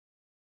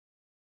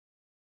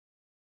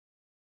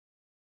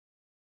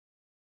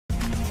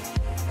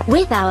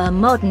With our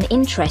modern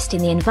interest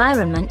in the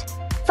environment,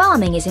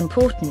 farming is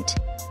important,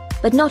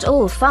 but not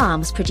all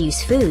farms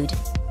produce food.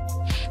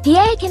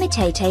 Pierre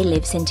Kimitete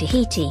lives in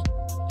Tahiti.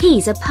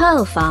 He's a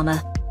pearl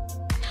farmer.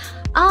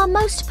 Are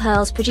most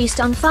pearls produced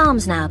on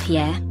farms now,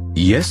 Pierre?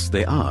 Yes,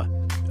 they are.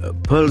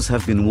 Pearls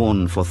have been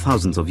worn for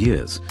thousands of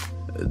years.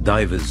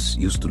 Divers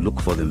used to look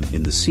for them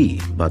in the sea,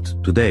 but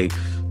today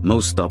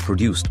most are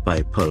produced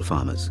by pearl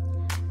farmers.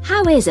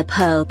 How is a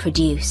pearl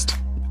produced?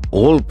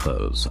 All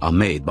pearls are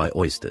made by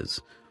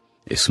oysters.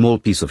 A small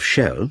piece of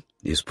shell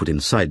is put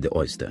inside the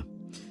oyster.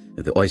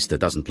 The oyster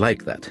doesn't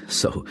like that,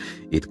 so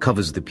it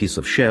covers the piece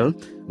of shell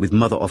with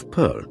mother of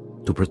pearl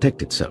to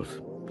protect itself.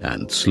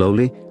 And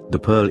slowly the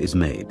pearl is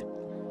made.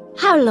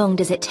 How long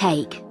does it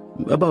take?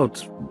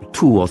 About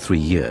 2 or 3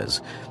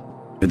 years.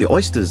 The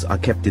oysters are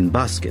kept in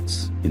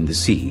baskets in the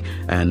sea,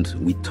 and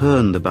we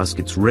turn the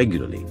baskets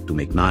regularly to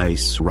make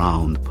nice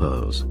round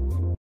pearls.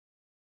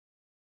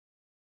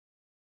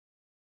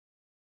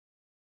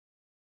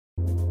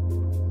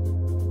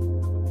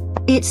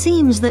 It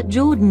seems that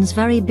Jordan's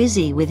very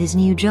busy with his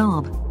new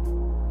job.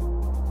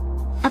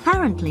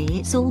 Apparently,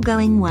 it's all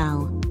going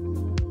well.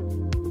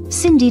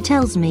 Cindy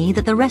tells me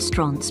that the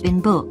restaurant's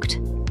been booked.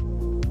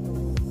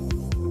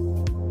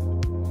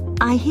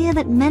 I hear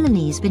that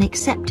Melanie's been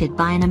accepted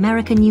by an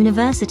American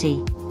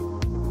university.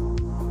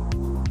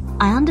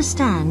 I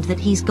understand that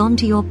he's gone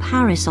to your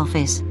Paris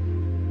office.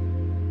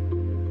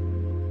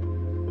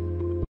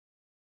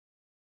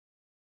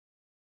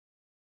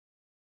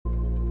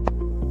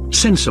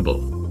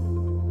 Sensible.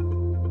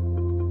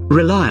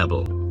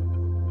 Reliable.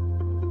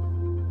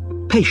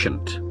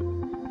 Patient.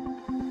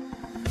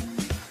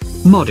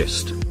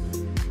 Modest.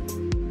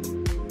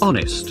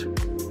 Honest.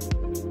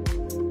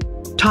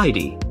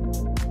 Tidy.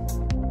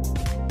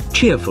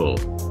 Cheerful.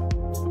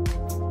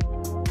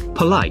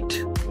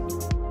 Polite.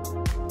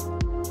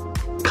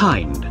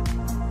 Kind.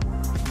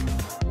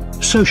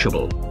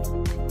 Sociable.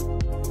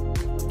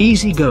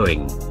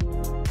 Easygoing.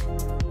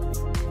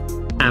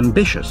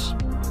 Ambitious.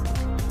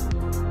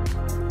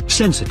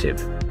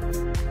 Sensitive.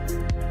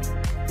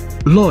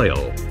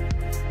 Loyal.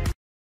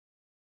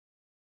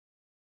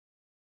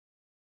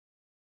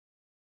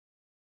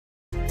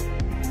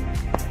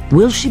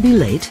 Will she be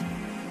late?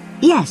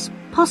 Yes,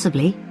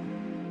 possibly.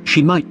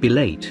 She might be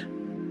late.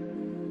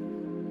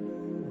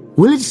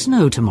 Will it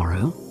snow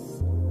tomorrow?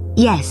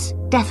 Yes,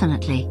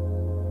 definitely.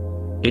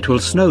 It will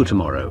snow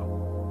tomorrow.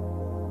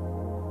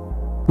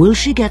 Will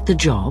she get the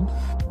job?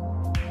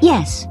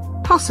 Yes,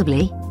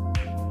 possibly.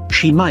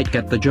 She might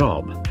get the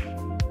job.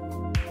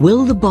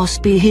 Will the boss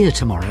be here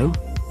tomorrow?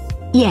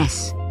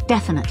 Yes,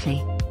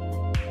 definitely.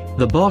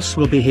 The boss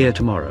will be here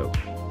tomorrow.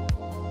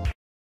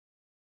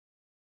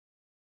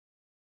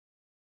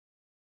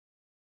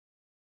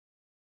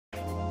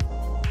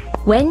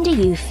 When do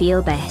you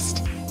feel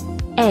best?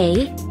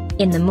 A.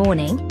 In the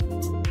morning.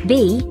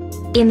 B.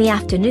 In the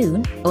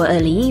afternoon or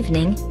early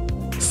evening.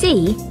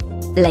 C.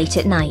 Late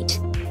at night.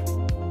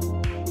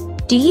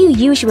 Do you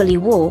usually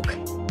walk?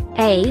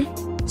 A.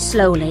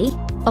 Slowly,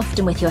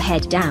 often with your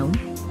head down.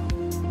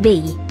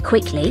 B.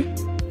 Quickly.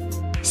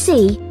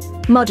 C.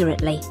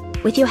 Moderately,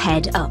 with your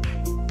head up.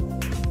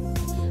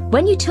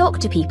 When you talk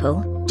to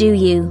people, do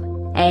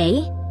you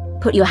A.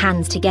 Put your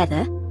hands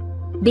together.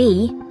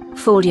 B.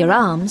 Fold your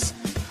arms.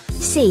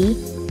 C.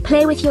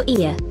 Play with your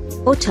ear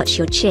or touch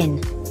your chin.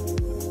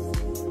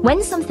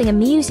 When something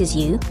amuses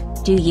you,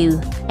 do you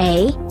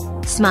A.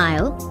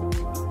 Smile.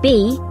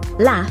 B.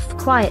 Laugh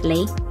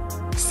quietly.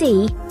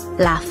 C.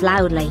 Laugh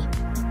loudly.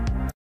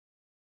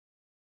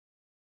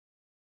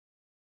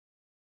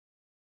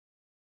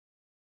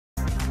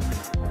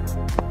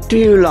 Do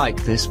you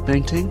like this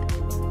painting?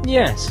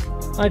 Yes,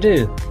 I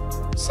do.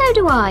 So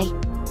do I.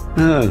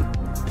 No,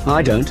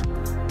 I don't.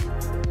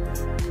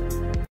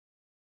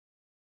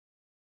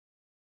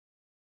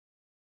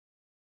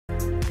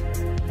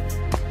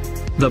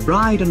 The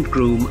bride and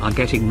groom are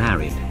getting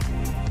married.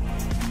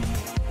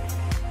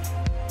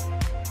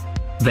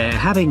 They're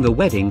having the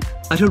wedding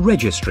at a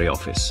registry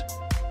office.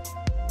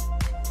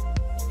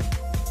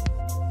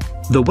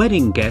 The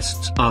wedding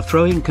guests are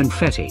throwing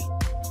confetti.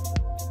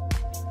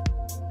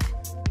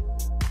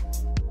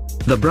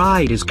 The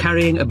bride is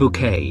carrying a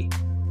bouquet.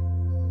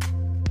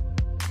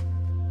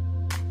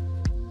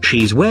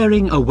 She's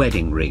wearing a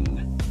wedding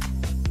ring.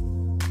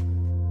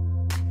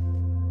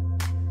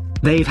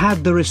 They've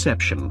had the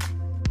reception.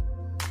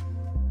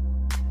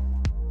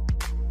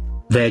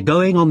 They're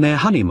going on their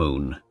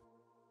honeymoon.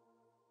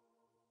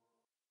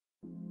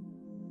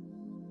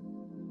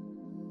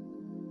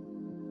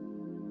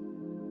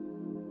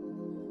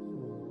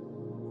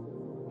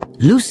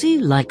 Lucy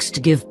likes to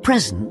give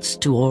presents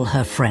to all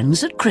her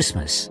friends at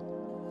Christmas.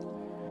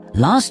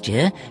 Last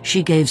year,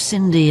 she gave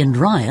Cindy and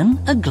Ryan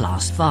a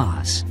glass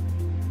vase.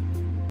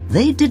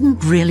 They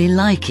didn't really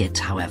like it,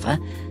 however,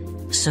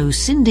 so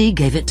Cindy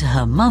gave it to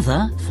her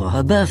mother for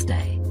her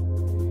birthday.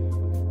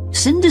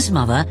 Cindy's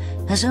mother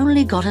has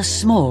only got a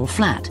small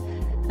flat,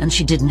 and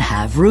she didn't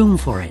have room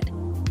for it.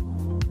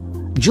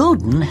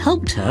 Jordan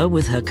helped her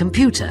with her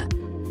computer,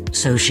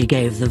 so she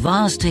gave the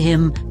vase to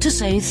him to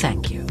say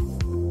thank you.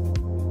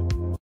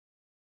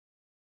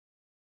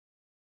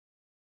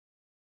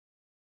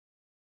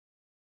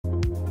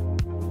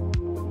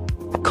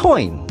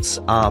 Coins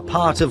are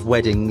part of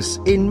weddings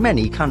in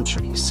many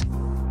countries.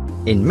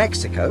 In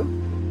Mexico,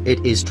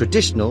 it is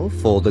traditional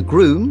for the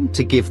groom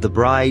to give the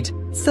bride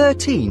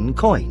 13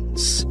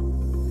 coins.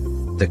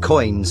 The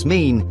coins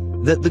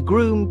mean that the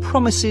groom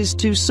promises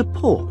to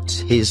support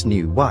his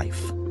new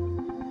wife.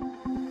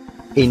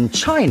 In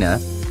China,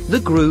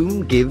 the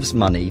groom gives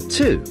money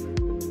too.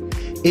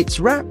 It's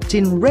wrapped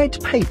in red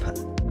paper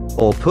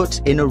or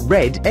put in a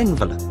red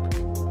envelope.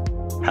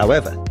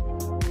 However,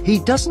 he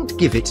doesn't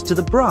give it to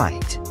the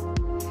bride.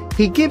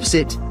 He gives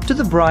it to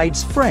the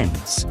bride's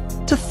friends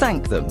to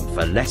thank them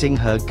for letting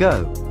her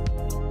go.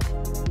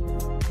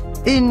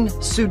 In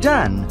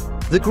Sudan,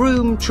 the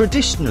groom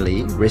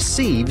traditionally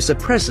receives a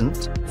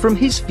present from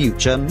his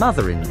future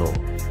mother-in-law.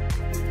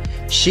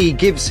 She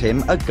gives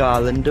him a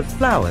garland of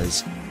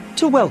flowers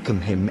to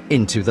welcome him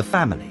into the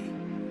family.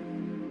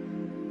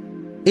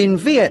 In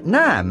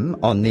Vietnam,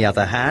 on the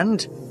other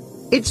hand,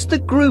 it's the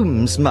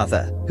groom's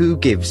mother who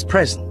gives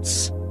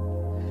presents.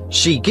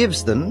 She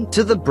gives them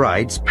to the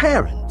bride's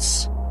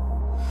parents.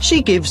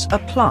 She gives a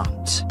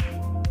plant.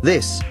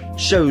 This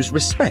shows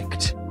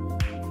respect.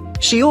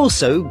 She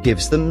also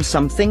gives them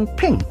something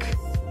pink.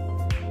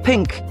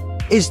 Pink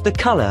is the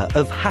colour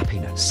of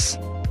happiness.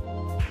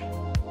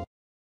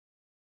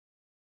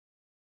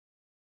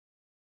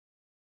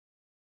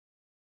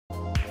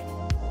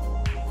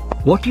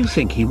 What do you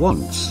think he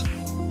wants?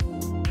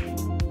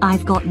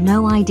 I've got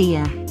no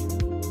idea.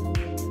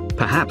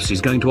 Perhaps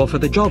he's going to offer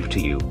the job to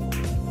you.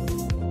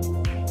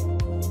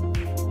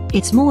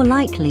 It's more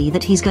likely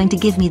that he's going to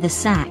give me the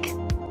sack.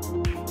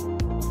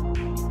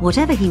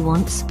 Whatever he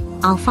wants,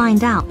 I'll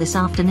find out this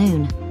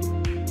afternoon.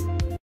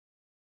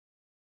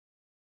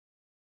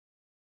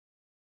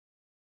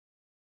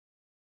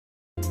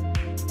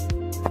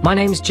 My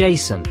name's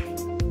Jason.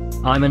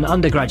 I'm an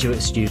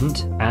undergraduate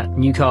student at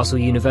Newcastle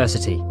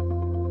University.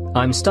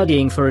 I'm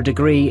studying for a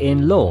degree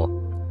in law.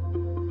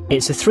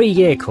 It's a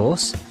 3-year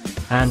course,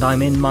 and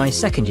I'm in my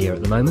 2nd year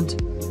at the moment.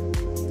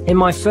 In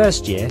my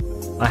 1st year,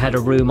 I had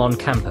a room on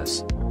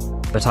campus,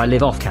 but I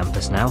live off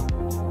campus now.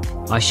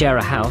 I share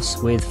a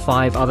house with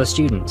 5 other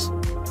students.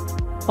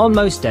 On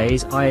most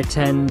days, I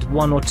attend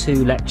 1 or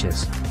 2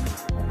 lectures.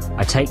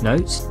 I take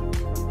notes,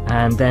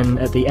 and then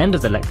at the end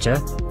of the lecture,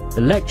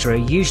 the lecturer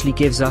usually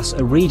gives us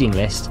a reading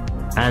list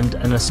and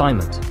an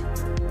assignment.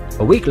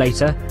 A week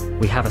later,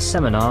 we have a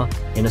seminar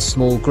in a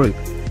small group.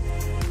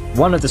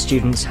 One of the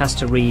students has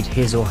to read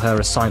his or her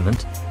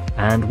assignment,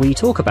 and we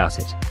talk about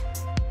it.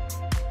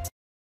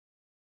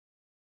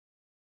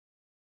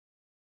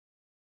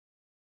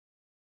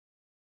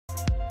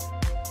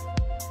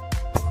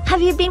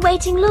 Have you been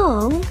waiting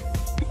long?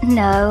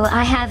 No,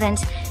 I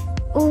haven't.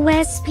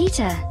 Where's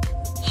Peter?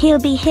 He'll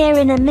be here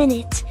in a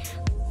minute.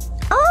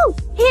 Oh,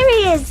 here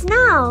he is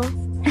now.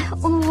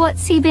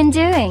 What's he been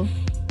doing?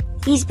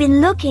 He's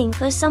been looking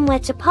for somewhere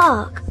to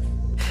park.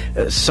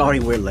 Sorry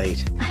we're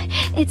late.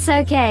 It's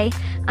okay.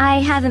 I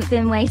haven't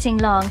been waiting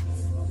long.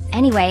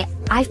 Anyway,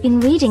 I've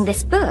been reading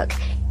this book.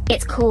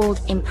 It's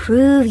called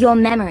Improve Your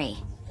Memory.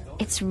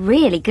 It's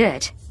really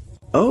good.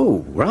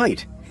 Oh,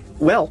 right.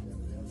 Well,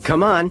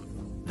 come on.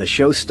 The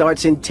show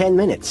starts in 10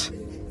 minutes.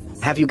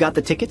 Have you got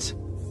the tickets?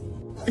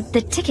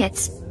 The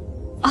tickets?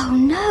 Oh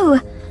no!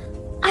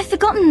 I've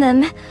forgotten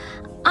them.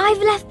 I've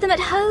left them at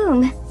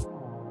home.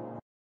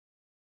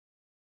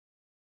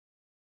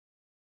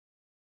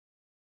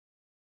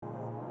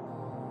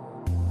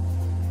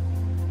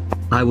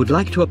 I would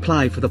like to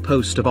apply for the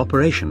post of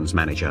operations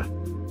manager.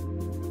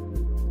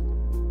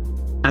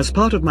 As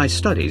part of my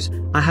studies,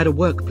 I had a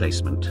work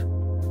placement.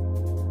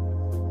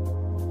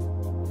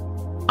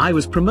 I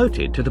was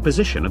promoted to the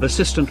position of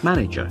assistant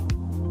manager.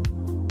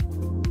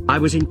 I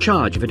was in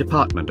charge of a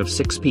department of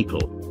 6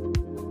 people.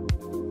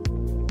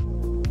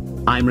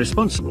 I'm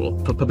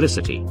responsible for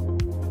publicity.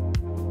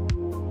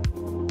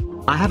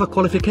 I have a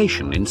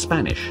qualification in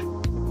Spanish.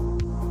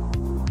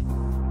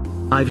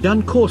 I've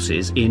done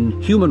courses in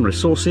human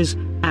resources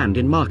and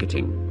in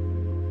marketing.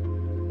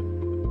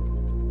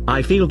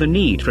 I feel the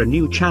need for a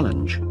new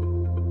challenge.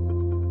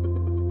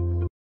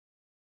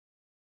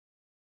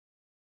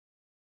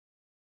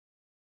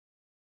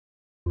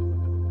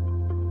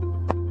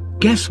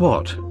 Guess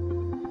what?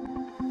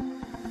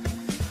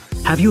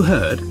 Have you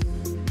heard?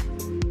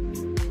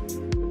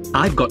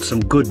 I've got some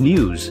good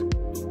news.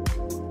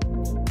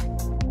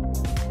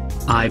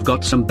 I've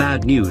got some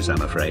bad news,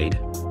 I'm afraid.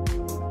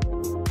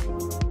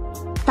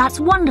 That's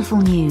wonderful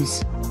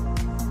news.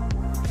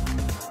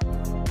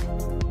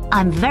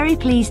 I'm very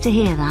pleased to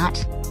hear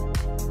that.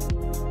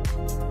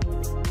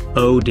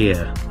 Oh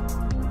dear.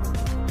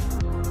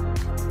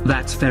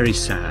 That's very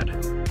sad.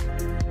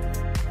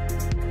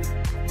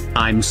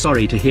 I'm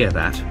sorry to hear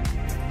that.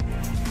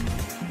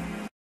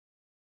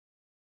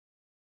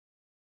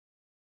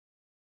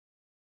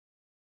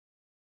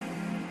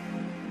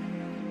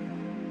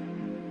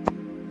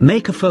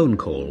 Make a phone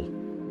call.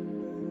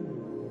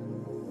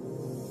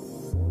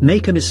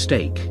 Make a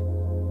mistake.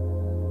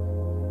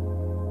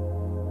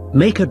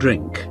 Make a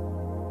drink.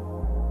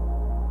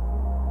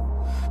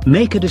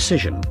 Make a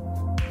decision.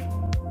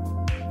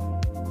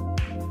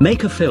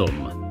 Make a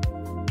film.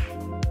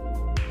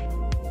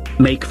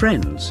 Make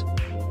friends.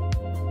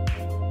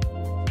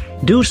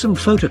 Do some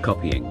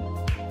photocopying.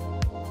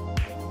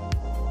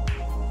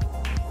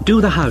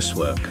 Do the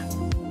housework.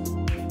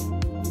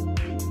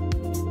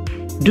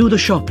 Do the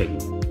shopping.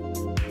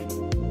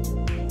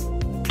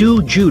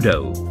 Do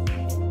judo.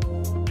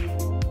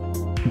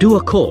 Do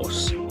a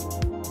course.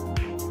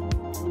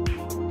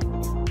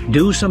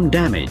 Do some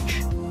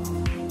damage.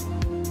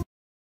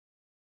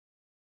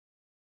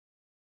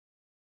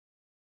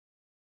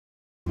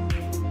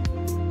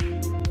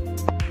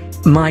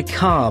 My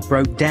car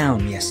broke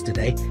down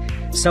yesterday,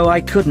 so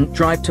I couldn't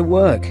drive to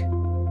work.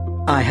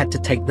 I had to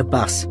take the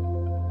bus.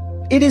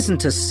 It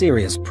isn't a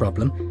serious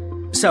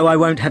problem, so I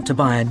won't have to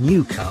buy a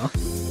new car.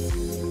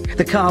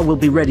 The car will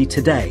be ready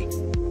today,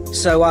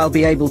 so I'll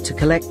be able to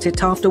collect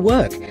it after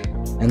work,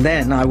 and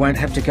then I won't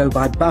have to go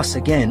by bus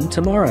again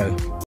tomorrow.